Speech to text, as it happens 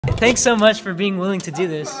Thanks so much for being willing to do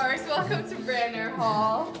this. Of course, welcome to Branner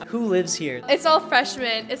Hall. Who lives here? It's all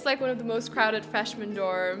freshmen. It's like one of the most crowded freshman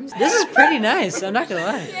dorms. This is pretty nice, I'm not gonna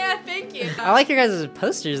lie. Yeah, thank you. I like your guys'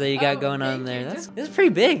 posters that you got going on there. This is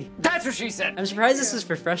pretty big. That's what she said. I'm surprised this is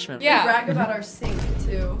for freshmen. We Yeah. brag about our sink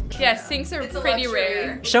too. Yeah, sinks are It's a pretty luxury.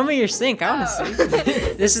 rare. Show me your sink, I wanna see.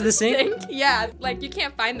 This is the sink? Sink? Yeah, like you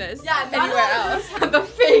can't find this Yeah, none anywhere of else. The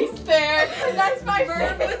face there. That's my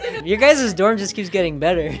verb. Your guys' dorm just keeps getting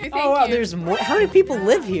better. Oh wow, you. there's more. How many people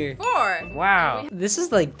live here? 4. Wow. This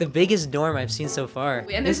is like the biggest dorm I've seen so far.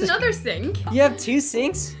 And This there's is- another sink. You have 2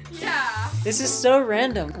 sinks? Yeah. This is so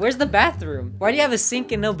random. Where's the bathroom? Why do you have a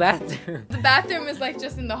sink and no bathroom? The bathroom is like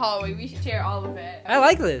just in the hallway. We share all of it. I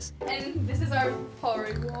like this. And this is our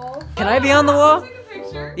Polaroid wall. Can I be on the wall? Take a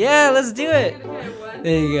picture. Yeah, let's do it. Okay, 1,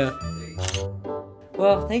 There you go. 3.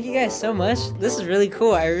 Well, thank you guys so much. This is really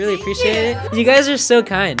cool. I really appreciate it. You guys are so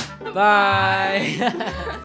kind. Bye.